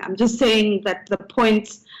meeting. I'm just saying that the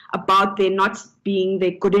point about there not being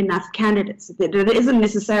the good enough candidates, there isn't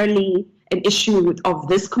necessarily an issue of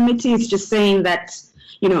this committee. It's just saying that,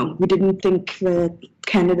 we didn't think the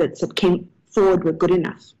candidates that came forward were good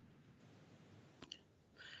enough.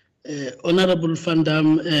 Honorable Van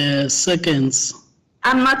Dam seconds.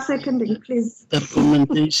 I'm not seconding, please. The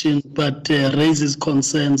recommendation, but raises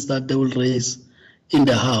concerns that they will raise in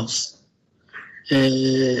the House.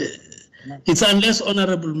 It's unless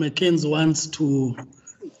Honorable Mackenzie wants to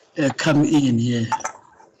come in here,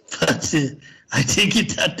 but I take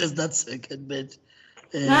it as that second, but.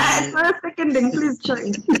 No, it's not a seconding, please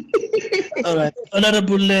join. All right,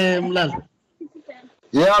 Honorable Mlal.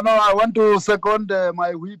 Yeah, no, I want to second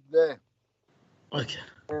my whip there. Okay.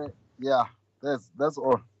 Yeah, that's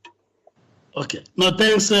all. Okay. No,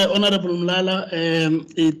 thanks, Honorable Mlala.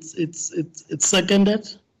 It's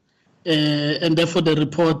seconded, and therefore the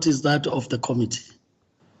report is that of the committee.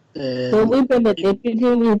 So we put the deputy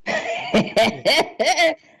whip.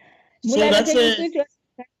 So that's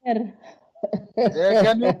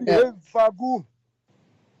can you behave, Fagu?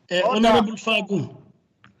 Honorable Fagu.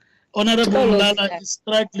 Honorable Mlala is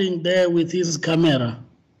struggling there with his camera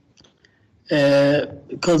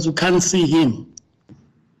because you can't see him.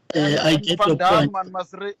 I get your point. Man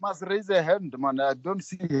must raise a hand, man. I don't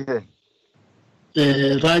see her.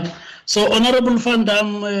 Right. So, Honorable Van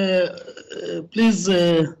Dam, please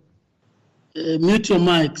mute your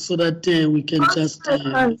mic so that we can just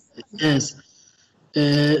yes.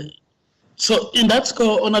 So, in that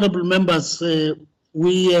score, honorable members,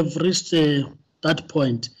 we have reached that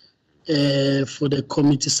point for the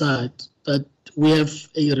committee side that we have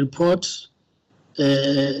a report,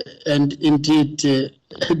 and indeed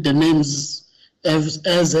the names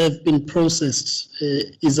as have been processed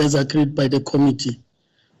is as agreed by the committee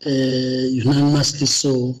unanimously.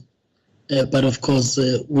 So, but of course,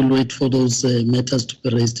 we'll wait for those matters to be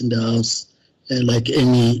raised in the House. Like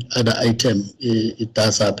any other item, it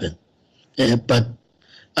does happen. But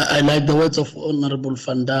I like the words of Honorable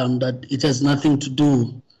Van Dam that it has nothing to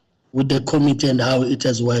do with the committee and how it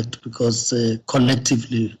has worked, because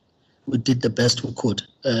collectively we did the best we could,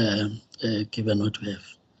 given what we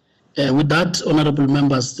have. With that, honorable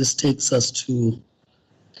members, this takes us to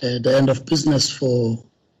the end of business for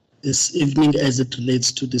this evening as it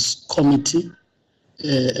relates to this committee,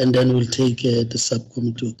 and then we'll take the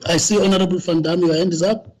subcommittee. I see Honorable Van Dam, your hand is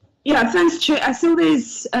up. Yeah, thanks, Chair. I see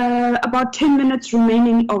there's about 10 minutes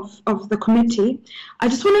remaining of the committee. I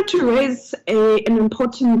just wanted to raise an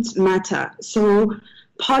important matter. So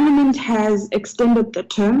Parliament has extended the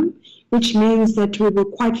term, which means that we will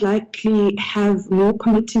quite likely have more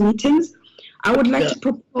committee meetings. I would like to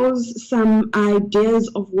propose some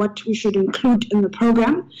ideas of what we should include in the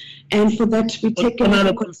program, and for that we take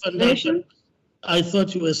into consideration. I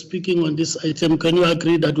thought you were speaking on this item. Can you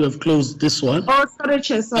agree that we have closed this one? Oh, sorry,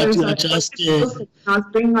 Chair. Sorry. You are just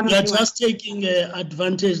taking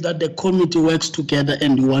advantage that the committee works together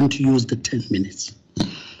and you want to use the 10 minutes.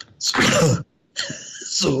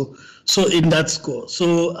 So in that score.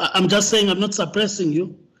 So I'm just saying I'm not suppressing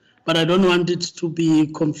you, but I don't want it to be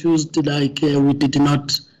confused like we did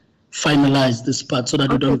not finalize this part so that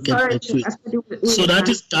we don't get back to it. So that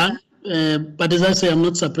is done. But as I say, I'm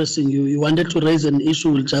not suppressing you. You wanted to raise an issue,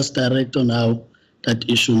 we'll just direct on how that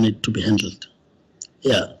issue needs to be handled.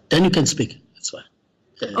 Yeah, then you can speak. That's fine.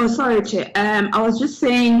 Oh, sorry, Chair. I was just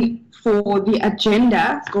saying for the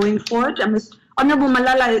agenda going forward, Honorable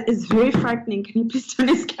Malala is very frightening. Can you please turn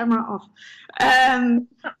his camera off?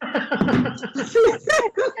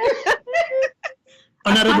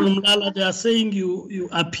 Honorable Malala, they are saying you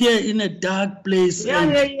appear in a dark place.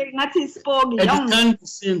 And you can't be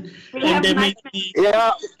seen. And there may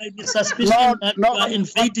be suspicion that you are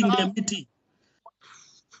invading the meeting.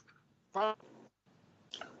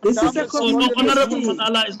 This is a so Honorable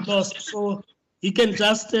Malala is lost, so he can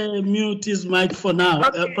just mute his mic for now.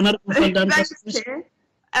 Okay.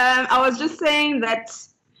 I was just saying that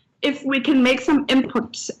if we can make some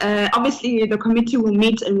input, obviously the committee will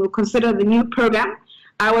meet and will consider the new program.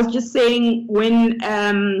 I was just saying when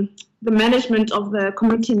the management of the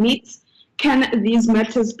committee meets, can these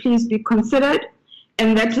matters please be considered?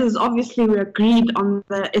 And that is obviously we agreed on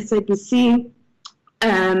the SABC,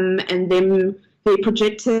 and then they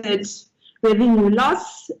projected revenue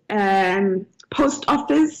loss, post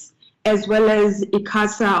office, as well as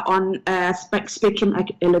ICASA on spectrum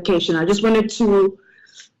allocation. I just wanted to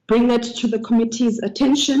bring that to the committee's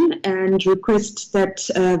attention and request that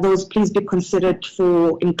those please be considered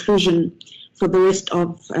for inclusion for the rest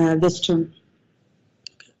of this term.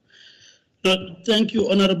 Thank you,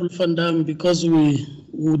 Honorable Van Dam, because we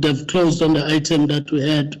would have closed on the item that we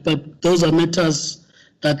had, but those are matters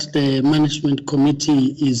that the management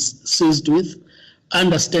committee is seized with,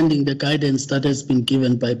 understanding the guidance that has been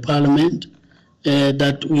given by Parliament,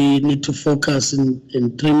 that we need to focus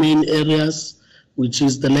in three main areas, which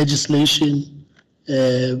is the legislation,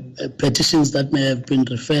 petitions that may have been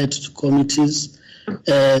referred to committees,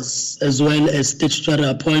 as well as statutory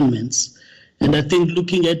appointments. And I think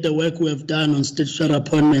looking at the work we have done on statutory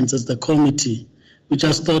appointments as the committee, we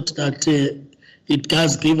just thought that it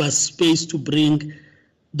does give us space to bring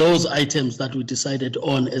those items that we decided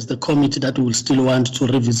on as the committee that we will still want to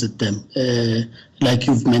revisit them, like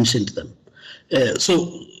you've mentioned them.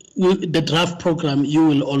 So the draft program you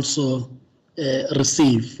will also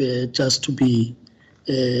receive, just to be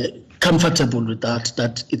comfortable with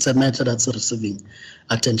that it's a matter that's receiving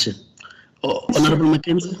attention. Honorable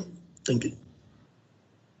Mackenzie, thank you.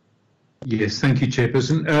 Yes, thank you,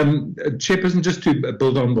 Chairperson. Chairperson, just to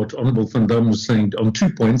build on what Honourable Van Dam was saying on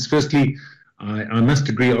 2 points. Firstly, I must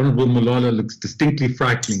agree, Honourable Malala looks distinctly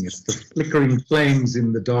frightening. It's the flickering flames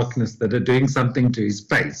in the darkness that are doing something to his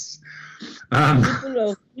face.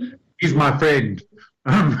 He's my friend.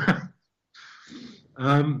 I've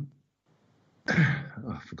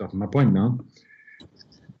forgotten my point now.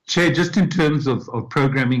 Chair, just in terms of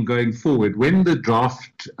programming going forward, when the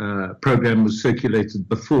draft program was circulated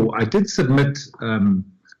before, I did submit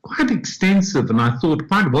quite extensive and I thought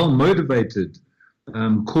quite well motivated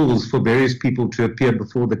calls for various people to appear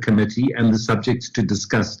before the committee and the subjects to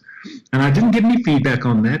discuss. And I didn't get any feedback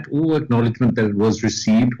on that or acknowledgement that it was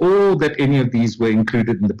received or that any of these were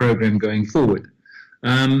included in the program going forward.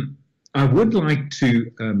 I would like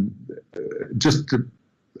to just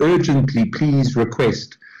urgently please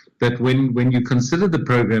request that when you consider the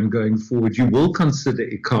program going forward, you will consider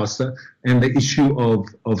ICASA and the issue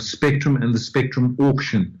of spectrum and the spectrum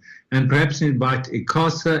auction, and perhaps invite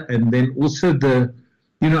ICASA and then also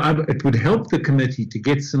it would help the committee to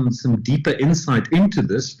get some deeper insight into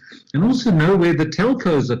this and also know where the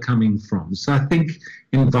telcos are coming from. So I think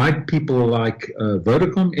invite people like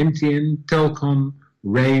Vodacom, MTN, Telkom,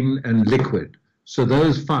 Rain, and Liquid. So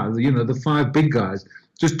those five, the five big guys,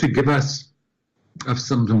 just to give us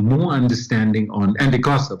some more understanding on, and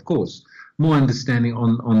ICASA, of course, more understanding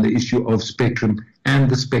on the issue of spectrum and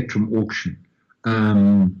the spectrum auction.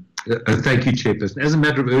 Thank you, Chairperson. As a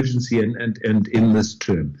matter of urgency and in this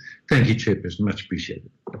term. Thank you, Chairperson. Much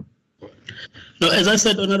appreciated. No, as I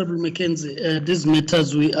said, Honourable Mackenzie, these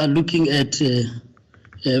matters we are looking at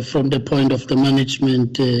from the point of the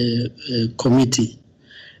management committee.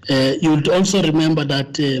 You would also remember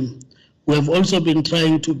that we have also been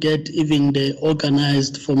trying to get even the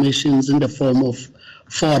organized formations in the form of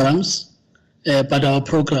forums, but our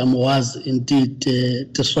program was indeed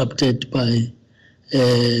disrupted by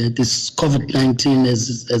this COVID-19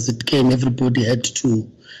 as it came. Everybody had to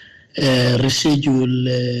reschedule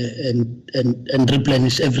and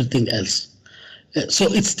replenish everything else.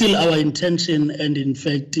 So it's still our intention, and in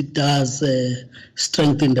fact it does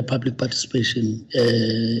strengthen the public participation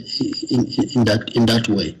in that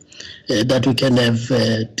way, that we can have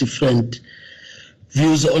different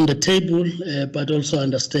views on the table, but also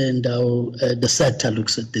understand how the sector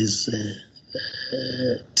looks at these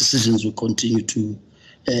decisions we continue to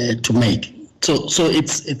make. So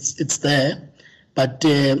it's there, but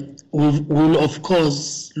we'll of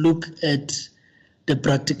course look at the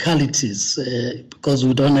practicalities because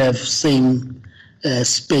we don't have same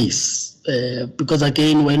space. Because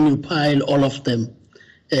again, when you pile all of them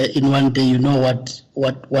in one day, you know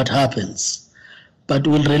what happens. But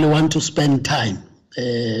we'll really want to spend time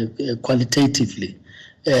qualitatively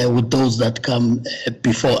with those that come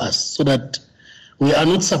before us, so that we are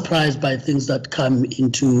not surprised by things that come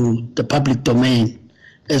into the public domain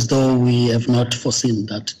as though we have not foreseen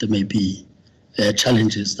that there may be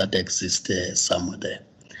challenges that exist somewhere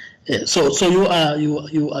there. So you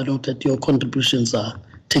are noted. Your contributions are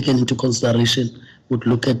taken into consideration. Would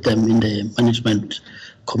look at them in the management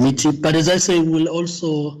committee. But as I say, we'll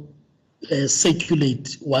also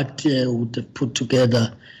circulate what would have put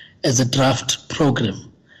together as a draft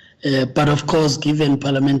program. But of course, given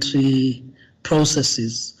parliamentary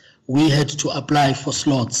processes, we had to apply for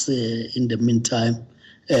slots in the meantime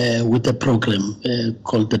with a program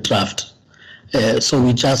called the draft. So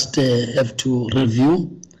we just have to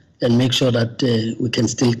review and make sure that we can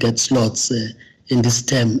still get slots in this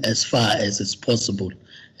term as far as it's possible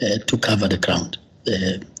to cover the ground.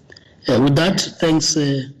 With that, thanks,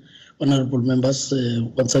 honourable members,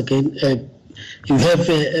 once again. You have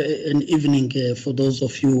an evening for those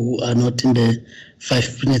of you who are not in the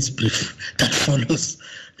 5 minutes brief that follows.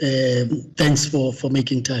 Thanks for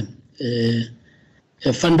making time.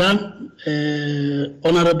 Van Dam,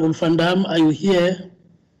 Honourable Van Dam, are you here?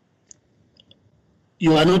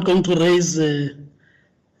 You are not going to raise the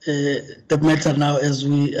matter now as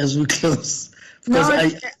we close, because No, I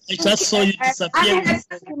just saw you disappearing.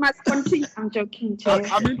 You must continue. I'm joking, Chair.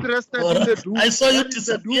 I'm interested in the do. I saw you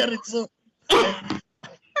disappearing, so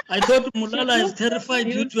I thought Mulala is terrified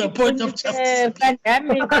due to a point of justice. Van Dam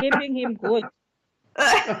is keeping him good.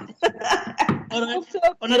 All right,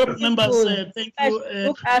 honourable members, thank you.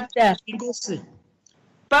 Look after.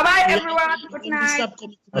 Bye-bye, everyone. Good night.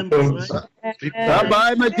 Subcommittee members, right?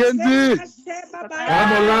 Bye-bye, Mackenzie. Bye-bye.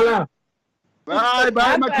 Mulala.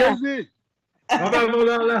 Bye-bye, Mackenzie. Bye-bye,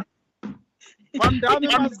 Mulala. Van Dam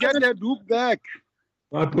must get the dupe back.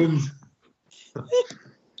 What happens?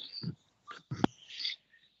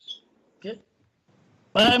 Okay.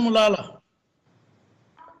 Bye, Mulala.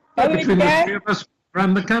 Between the three of us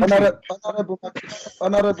around the country.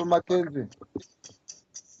 Honorable Mackenzie.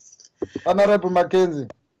 Honorable Mackenzie.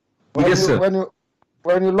 Yes, sir.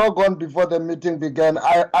 When you log on before the meeting began,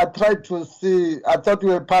 I tried to see. I thought you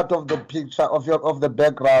were part of the picture of the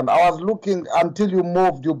background. I was looking until you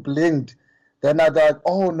moved. You blinked. Then I thought,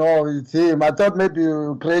 oh no, it's him. I thought maybe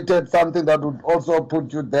you created something that would also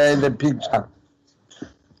put you there in the picture.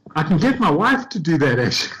 I can get my wife to do that,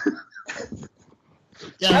 actually.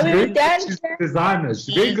 Yeah, She's a designer.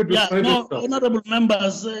 She's very good with Photoshop. Honorable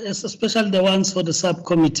members, especially the ones for the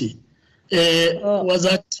subcommittee, was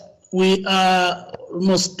that we are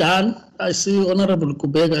almost done. I see Honorable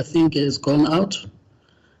Kubeka, I think, has gone out,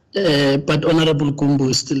 but Honorable Kumbu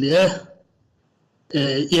is still here.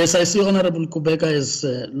 Yes, I see Honorable Kubeka has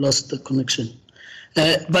lost the connection.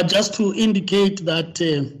 But just to indicate that,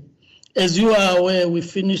 as you are aware, we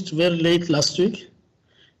finished very late last week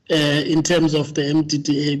in terms of the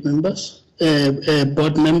MTTA members,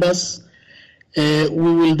 board members. We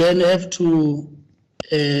will then have to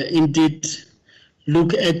indeed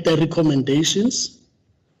look at the recommendations.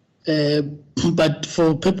 But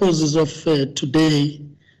for purposes of today,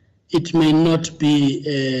 it may not be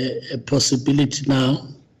a possibility now.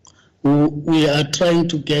 We are trying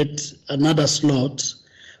to get another slot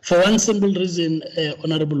for one simple reason,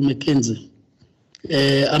 Honorable McKenzie.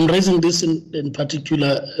 I'm raising this in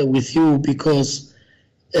particular with you because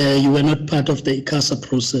you were not part of the ICASA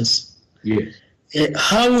process. Yes.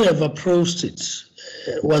 How we have approached it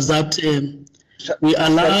was that we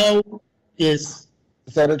allow, yes.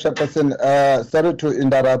 Sorry, Chairperson. Sorry to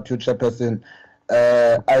interrupt you, Chairperson.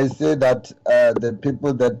 I say that the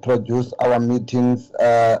people that produce our meetings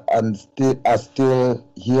are still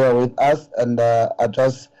here with us, and I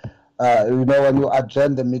just, when you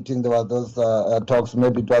adjourn the meeting, there were those talks.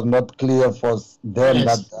 Maybe it was not clear for them Yes.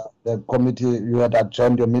 that the committee, you had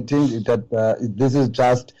adjourned your meeting. This is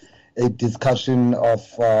just a discussion of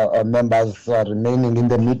members remaining in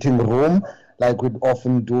the meeting room, like we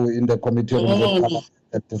often do in the committee room.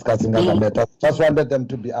 Discussing other matters. Just wanted them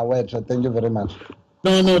to be aware. So thank you very much.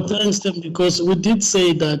 No, thanks them, because we did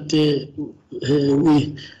say that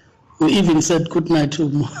we even said good night to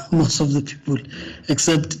most of the people,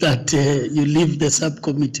 except that you leave the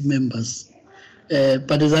subcommittee members.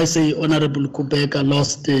 But as I say, Honorable Kubeka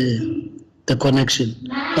lost the connection.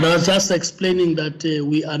 But I was just explaining that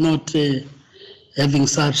we are not having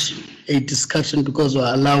such a discussion because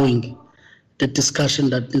we're allowing the discussion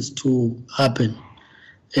that needs to happen.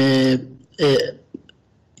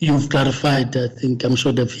 You've clarified, I think, I'm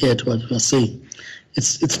sure they've heard what you are saying.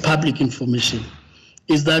 It's public information.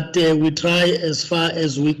 Is that we try as far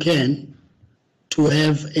as we can to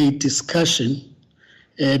have a discussion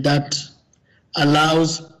that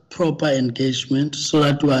allows proper engagement so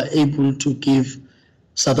that we are able to give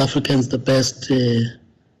South Africans the best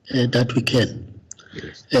that we can,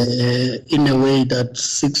 in a way that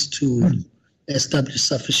seeks to establish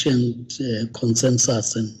sufficient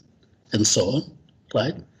consensus and so on,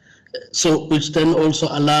 right? So, which then also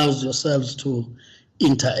allows yourselves to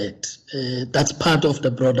interact. That's part of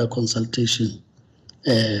the broader consultation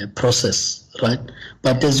process, right?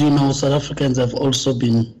 But as you know, South Africans have also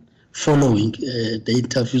been following the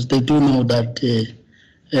interviews. They do know that,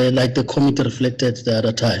 like the committee reflected the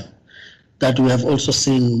other time, that we have also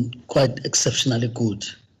seen quite exceptionally good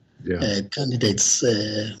candidates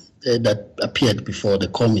that appeared before the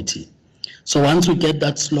committee. So once we get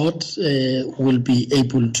that slot, we'll be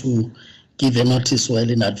able to give a notice well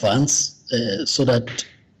in advance so that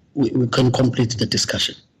we can complete the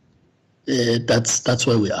discussion. That's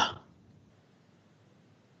where we are.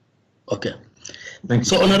 Okay. Thank you.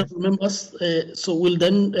 So, honorable members, so we'll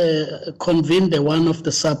then convene the one of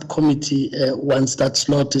the subcommittee once that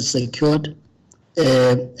slot is secured,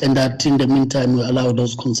 and that in the meantime we allow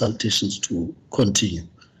those consultations to continue.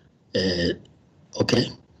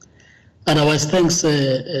 Okay. Otherwise, thanks,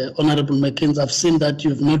 Honorable McKenzie. I've seen that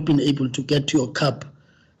you've not been able to get your cup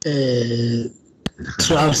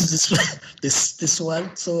throughout this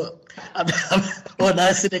one. So I'm on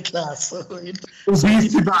us in the class. So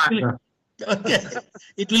okay,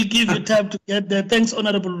 it will give you time to get there. Thanks,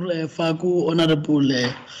 Honorable Faku, Honorable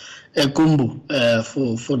Kumbu,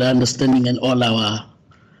 for the understanding, and all our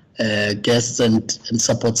guests and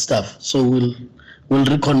support staff. So we'll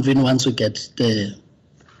reconvene once we get the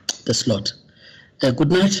slot.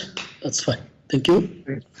 Good night. That's fine. Thank you.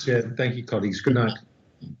 Thank you, Chair. Thank you, colleagues. Good night.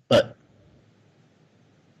 Bye.